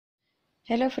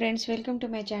Hello friends, welcome to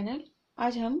my channel.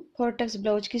 आज हम 4 Tux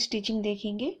blouse की स्टिचिंग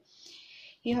देखेंगे।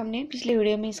 ये हमने पिछले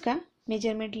वीडियो में इसका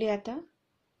मेजरमेंट लिया था।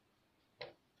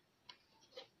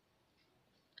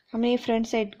 हमने ये फ्रंट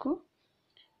साइड को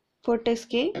 4 टक्स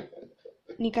के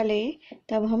निकाले,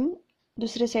 तब हम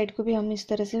दूसरे साइड को भी हम इस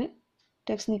तरह से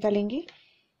टक्स निकालेंगे।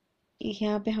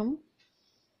 यहाँ पे हम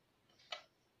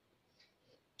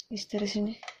इस तरह से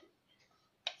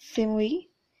सेम वही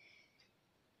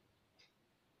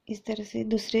इस तरह से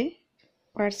दूसरे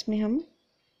पार्ट्स में हम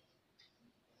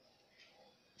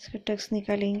इसका टक्स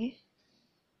निकालेंगे।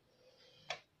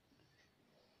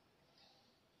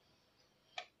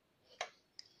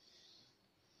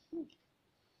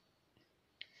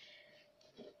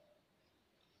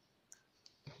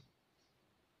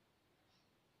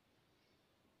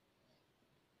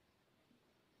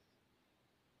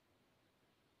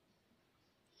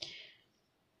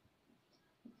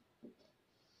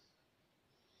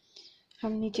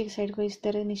 हम नीचे की साइड को इस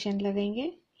तरह निशान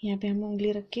लगाएंगे। यहाँ पे हम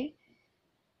उंगली रख के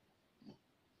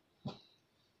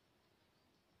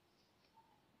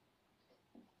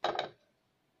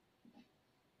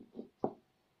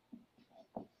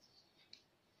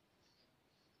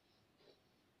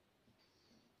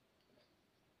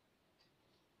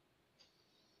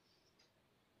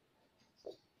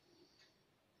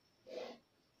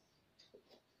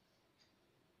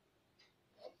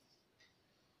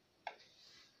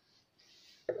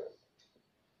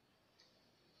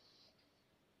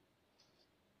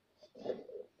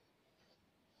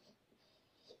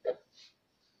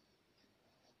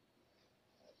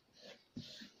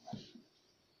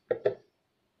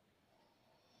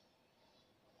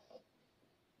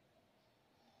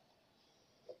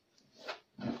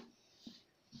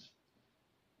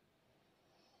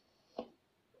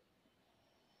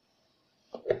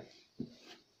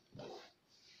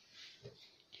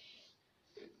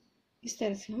इस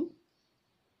तरह से हम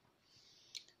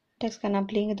टक्स का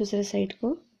नाप लेंगे दूसरे साइड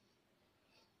को।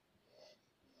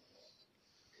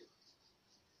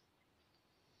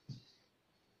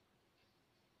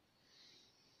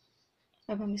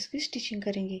 अब हम इसकी स्टिचिंग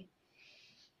करेंगे।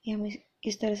 ये हम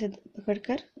इस तरह से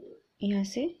पकड़कर यहाँ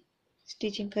से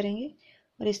स्टिचिंग करेंगे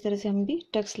और इस तरह से हम भी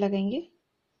टक्स लगाएंगे।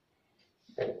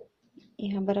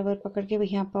 यहाँ बराबर पकड़ के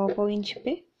यहाँ पाव इंच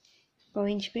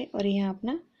पे और यहाँ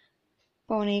अपना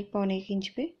पौने एक इंच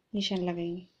पे निशान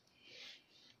लगाएंगे।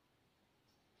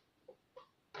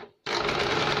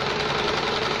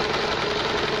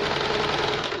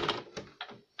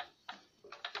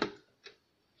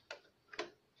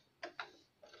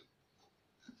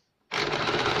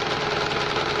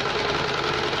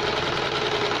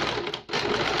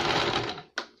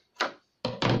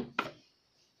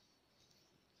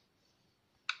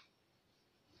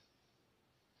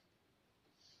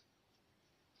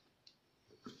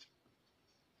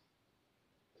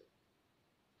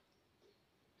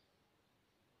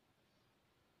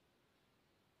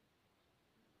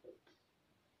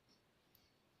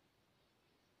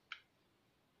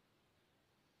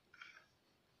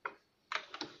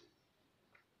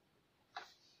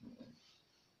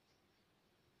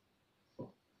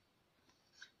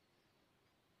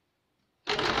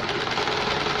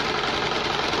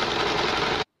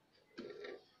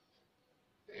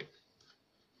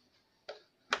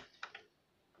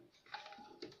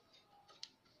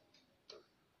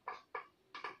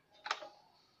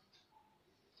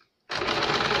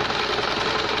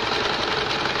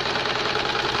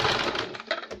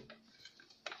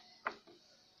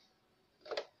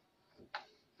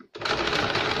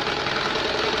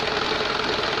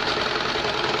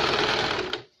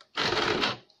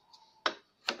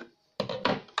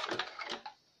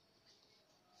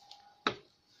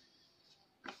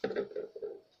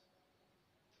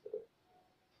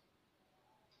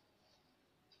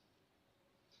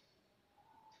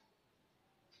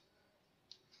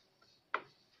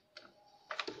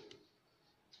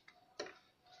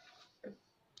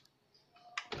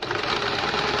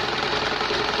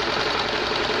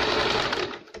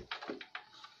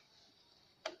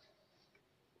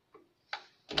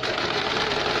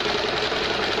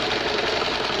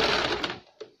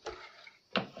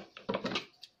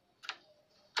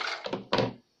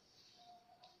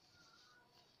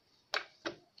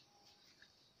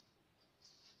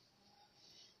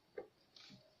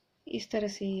 इस तरह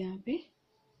से यहाँ पे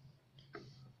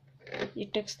ये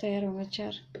टक्स तैयार होगा।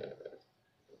 4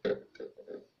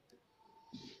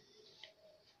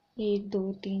 1 2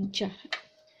 3 4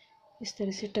 इस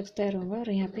तरह से टक्स तैयार होगा और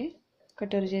यहाँ पे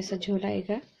कटर जैसा झोल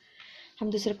आएगा।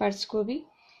 हम दूसरे पार्ट्स को भी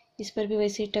इस पर भी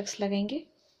वैसे ही टक्स लगाएंगे।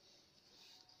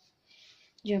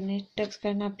 जो हमने टक्स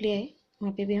का नाप लिया है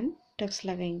वहाँ पे भी हम टक्स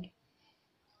लगाएंगे।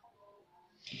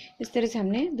 इस तरह से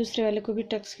हमने दूसरे वाले को भी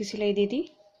टक्स की सिलाई दे दी।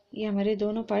 ये हमारे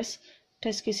दोनों पार्ट्स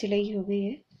टक्स की सिलाई हो गई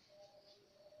है।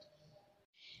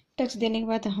 टक्स देने के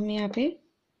बाद हम यहाँ पे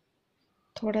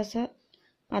थोड़ा सा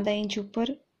आधा इंच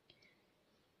ऊपर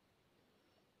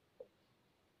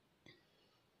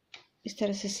इस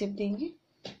तरह से सिप देंगे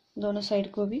दोनों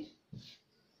साइड को भी,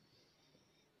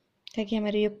 ताकि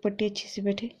हमारी योक पट्टी अच्छे से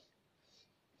बैठे।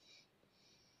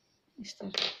 इस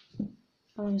तरह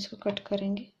अब हम इसको कट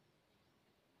करेंगे।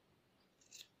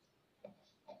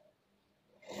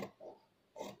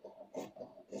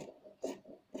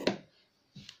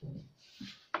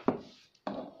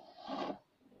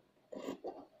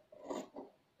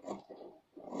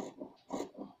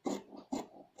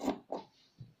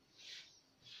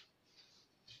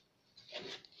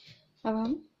 अब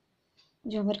हम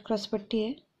जो हमारी क्रॉस पट्टी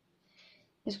है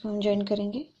इसको हम जॉइन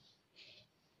करेंगे।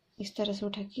 इस तरह से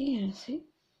उठा के यहाँ से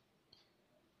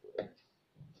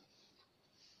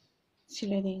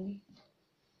सिलाई देंगे।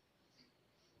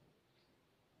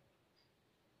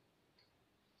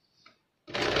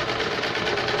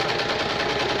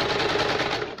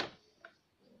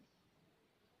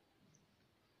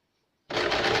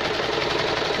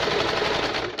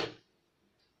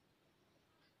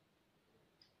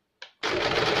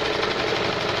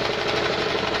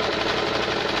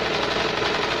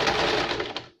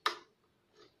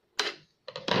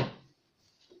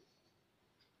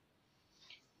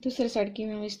 दूसरे साइड की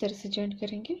हम इस तरह से जॉइंट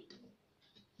करेंगे,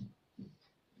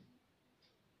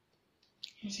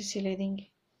 ऐसे सिलाई देंगे।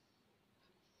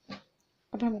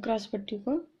 अब हम क्रॉस पट्टी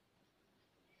को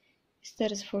इस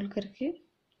तरह से फोल्ड करके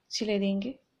सिलाई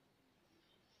देंगे,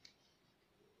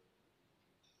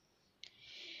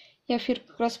 या फिर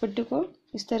क्रॉस पट्टी को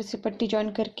इस तरह से पट्टी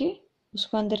जॉइन करके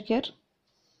उसको अंदर की ओर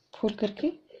फोल्ड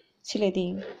करके सिलाई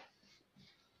देंगे।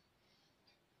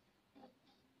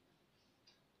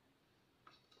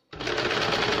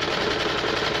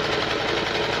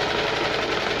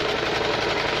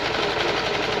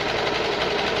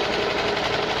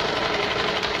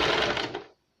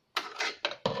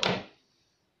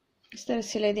 इस तरह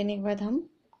सिलाई देने के बाद हम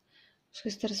उसको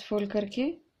इस तरह से फोल्ड करके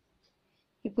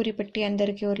ये पूरी पट्टी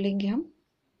अंदर की ओर लेंगे। हम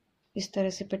इस तरह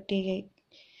से पट्टी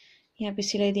यहाँ पे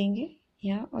सिलाई देंगे,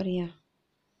 यहाँ और यहाँ।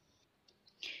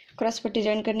 क्रॉस पट्टी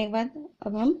ज्वाइन करने के बाद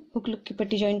अब हम हुक लुक की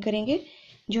पट्टी ज्वाइन करेंगे।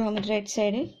 जो हमारी राइट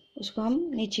साइड है उसको हम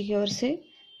नीचे की ओर से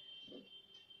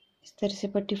इस तरह से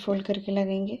पट्टी फोल्ड करके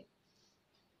लगाएंगे।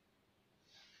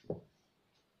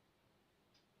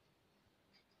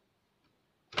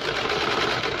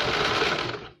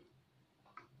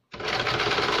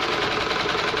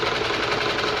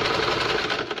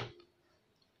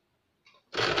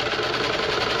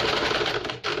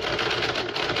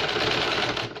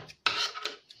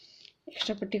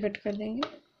 एक्स्ट्रा पट्टी कट कर देंगे।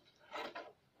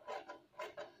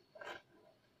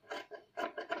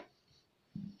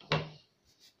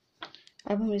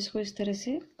 अब हम इसको इस तरह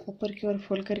से ऊपर की ओर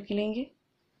फोल्ड करके लेंगे।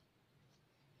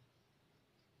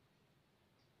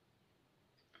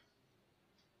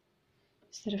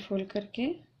 इस तरह फोल्ड करके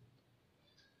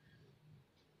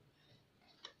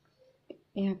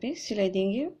यहाँ पे सिलाई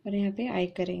देंगे और यहाँ पे आई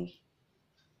करेंगे।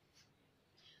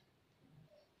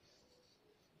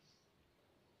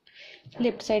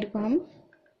 लेफ्ट साइड को हम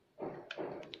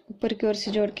ऊपर की ओर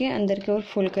से जोड़ के अंदर की ओर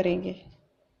फोल्ड करेंगे।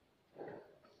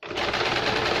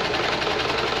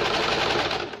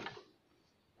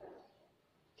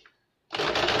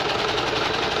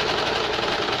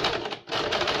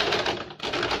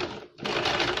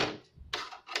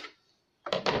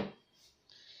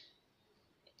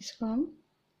 इसको हम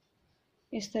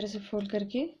इस तरह से फोल्ड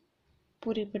करके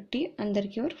पूरी पट्टी अंदर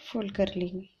की ओर फोल्ड कर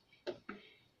लेंगे।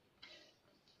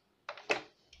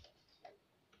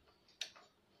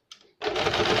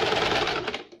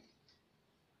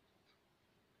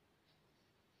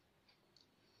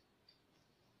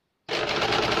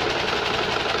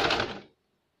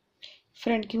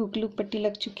 फ्रंट की हुक लूप पट्टी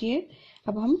लग चुकी है।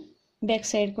 अब हम बैक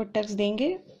साइड को टक्स देंगे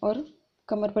और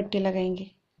कमर पट्टी लगाएंगे।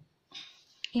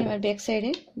 ये हमारा बैक साइड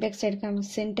है। बैक साइड का हम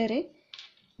सेंटर है,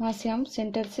 वहाँ से हम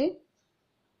सेंटर से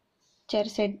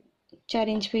 4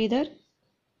 इंच पे इधर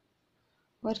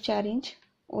और 4 इंच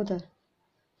उधर।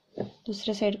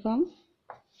 दूसरे साइड को हम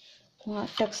वहाँ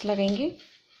टक्स लगाएंगे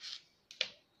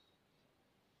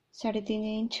 3.5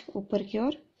 इंच ऊपर की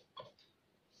ओर,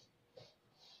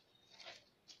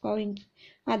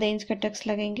 आधा इंच का टक्स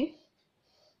लगाएंगे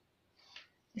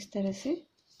इस तरह से।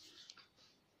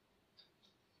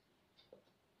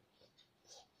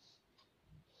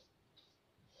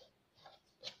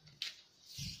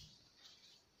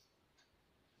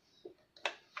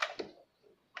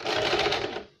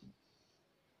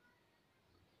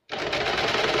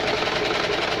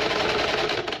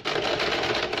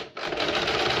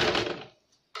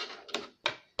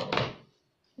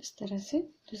 तरह से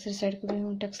दूसरी साइड को भी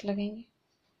हम टक्स लगाएंगे।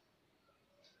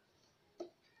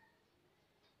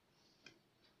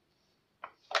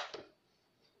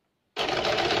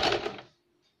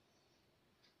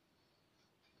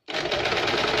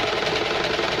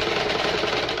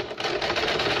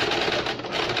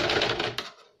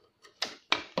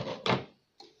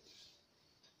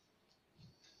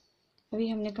 अभी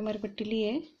हमने कमर पट्टी ली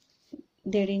है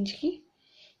 1.5 इंच की,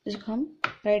 इसको हम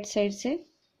राइट साइड से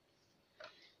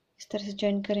इस तरह से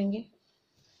जॉइन करेंगे।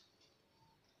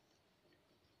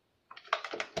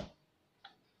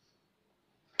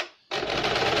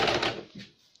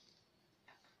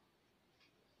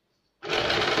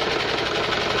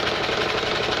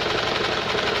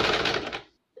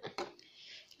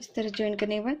 इस तरह जॉइन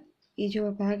करने के बाद ये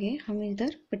जो भाग है हम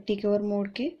इधर पट्टी के ओर मोड़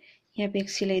के यहाँ पे एक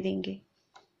सिलाई देंगे।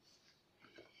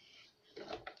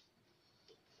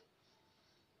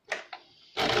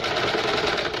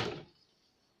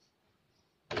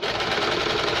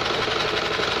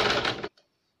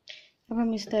 अब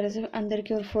हम इस तरह से अंदर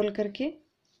की ओर फोल्ड करके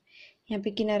यहाँ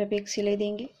पे किनारे पे एक सिलाई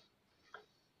देंगे।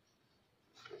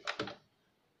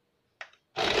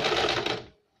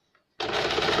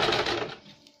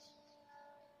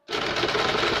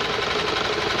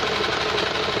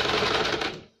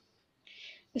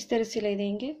 इस तरह सिलाई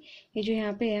देंगे। ये जो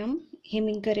यहाँ पे हम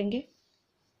हेमिंग करेंगे।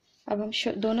 अब हम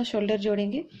दोनों शोल्डर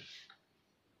जोड़ेंगे।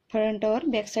 फ्रंट और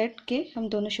बैक साइड के हम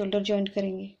दोनों शोल्डर जॉइंट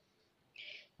करेंगे।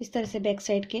 इस तरह से बैक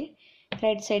साइड के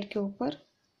राइट साइड के ऊपर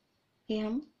ये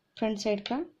हम फ्रंट साइड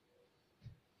का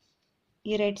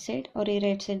ये राइट साइड और ये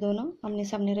राइट साइड दोनों आमने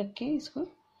सामने रख के इसको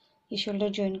ये शोल्डर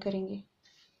जॉइन करेंगे।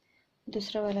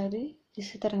 दूसरा वाला भी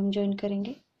इसी तरह हम जॉइन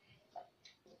करेंगे।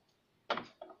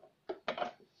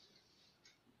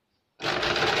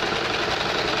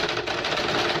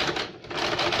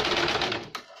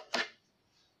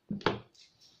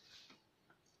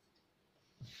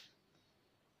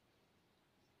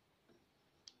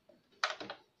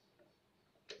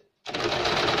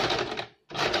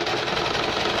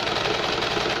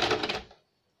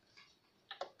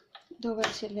 दो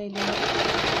बार सिलाई लेंगे।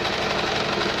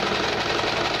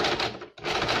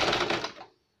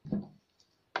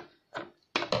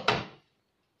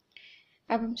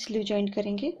 अब हम स्लीव जॉइंट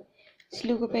करेंगे।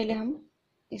 स्लीव को पहले हम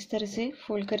इस तरह से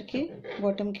फोल्ड करके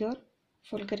बॉटम की ओर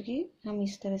फोल्ड करके हम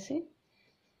इस तरह से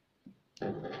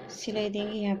सिलाई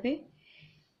देंगे। यहाँ पे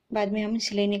बाद में हम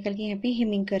सिलाई निकाल के यहाँ पे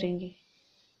हेमिंग करेंगे।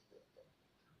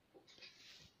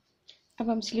 अब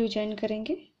हम स्लीव जॉइन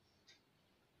करेंगे।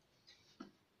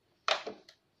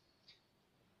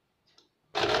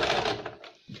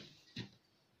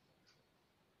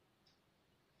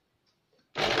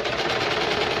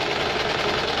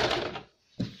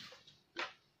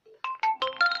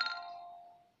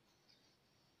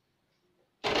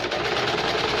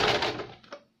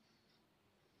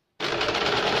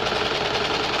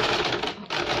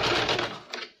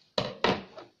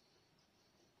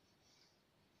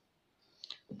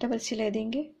 डबल सिलाई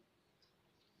देंगे।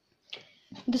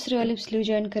 दूसरी वाली स्लीव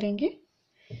ज्वाइन करेंगे।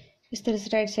 इस तरह से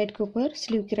राइट साइड के ऊपर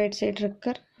स्लीव की राइट साइड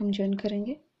रखकर हम ज्वाइन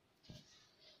करेंगे।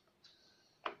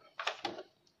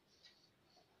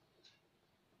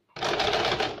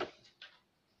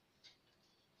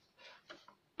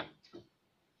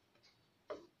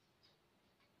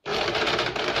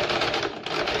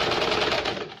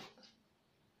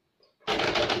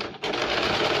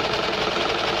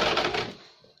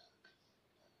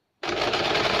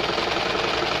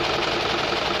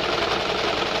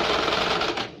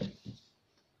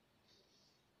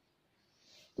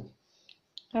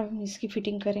 अब हम इसकी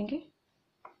फिटिंग करेंगे।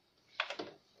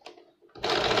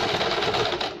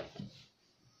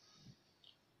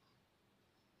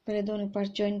 पहले दोनों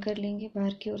पार्ट ज्वाइन कर लेंगे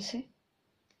बाहर की ओर से।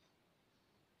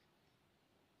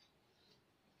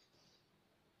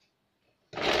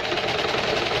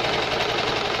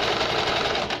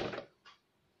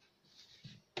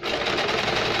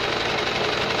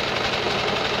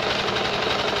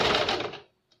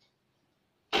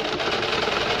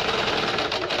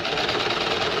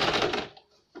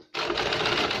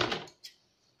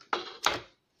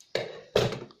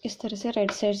 इस तरह से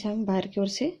राइट साइड से हम बाहर की ओर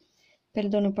से पहले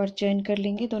दोनों पार्ट ज्वाइन कर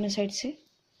लेंगे दोनों साइड से।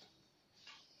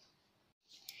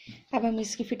 अब हम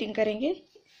इसकी फिटिंग करेंगे।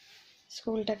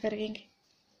 इसको उल्टा करेंगे।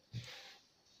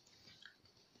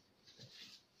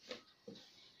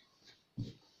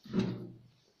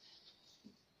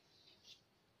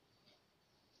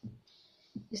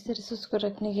 इस तरह से उसको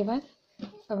रखने के बाद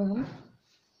अब हम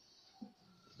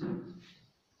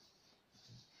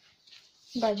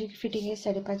बाजू की फिटिंग है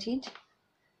 5.5 इंच।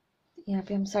 यहाँ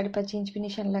पे हम 5.5 इंच पे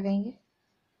निशान लगाएंगे।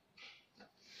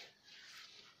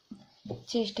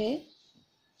 चेस्ट है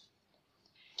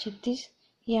 36।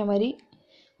 ये हमारी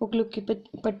हुक की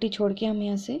पट्टी छोड़ के हम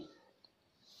यहाँ से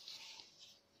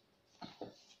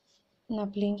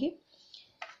नाप लेंगे।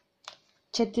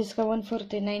 36 का 1/4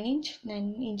 है 9 इंच।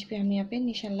 9 इंच पे हम यहाँ पे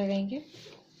निशान लगाएंगे।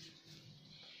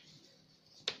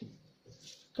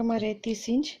 कमर है 30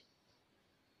 इंच।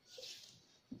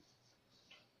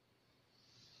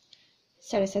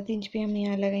 7.5 इंच पे हम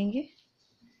यहाँ लगाएंगे।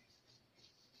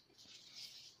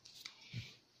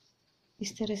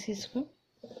 इस तरह से इसको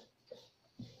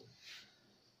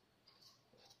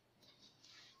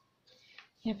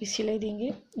यहाँ पे सिलाई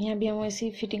देंगे। यहाँ भी हम ऐसे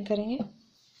ही फिटिंग करेंगे।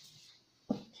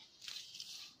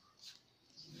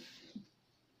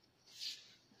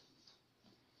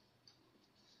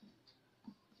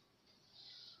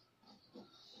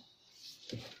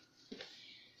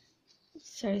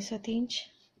 साढ़े 7 इंच,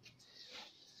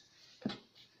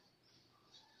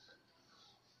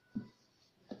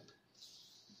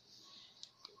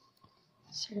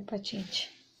 5.5 इंच।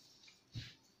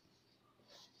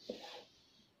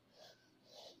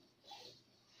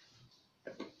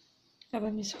 अब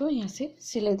हम इसको यहाँ से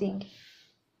सिलाई देंगे।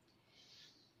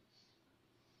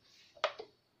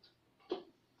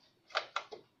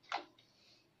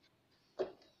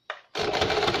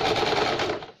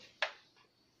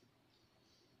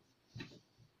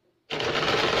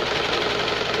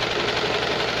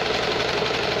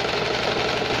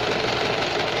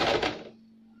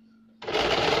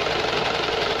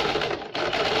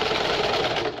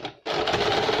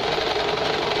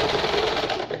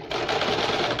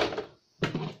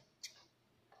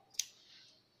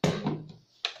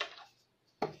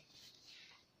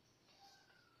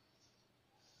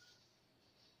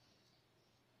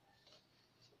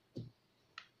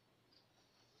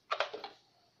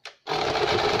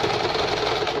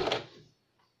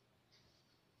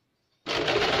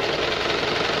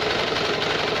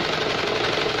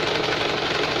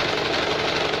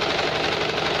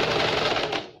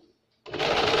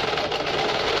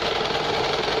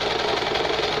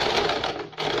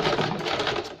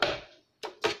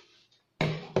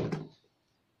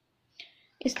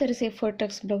 इस तरह से 4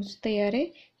 टक्स ब्लाउज तैयार है।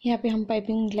 यहाँ पे हम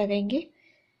पाइपिंग लगाएंगे।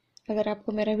 अगर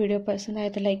आपको मेरा वीडियो पसंद आया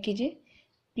तो लाइक कीजिए।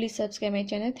 Please subscribe my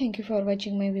channel. Thank you for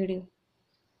watching my video.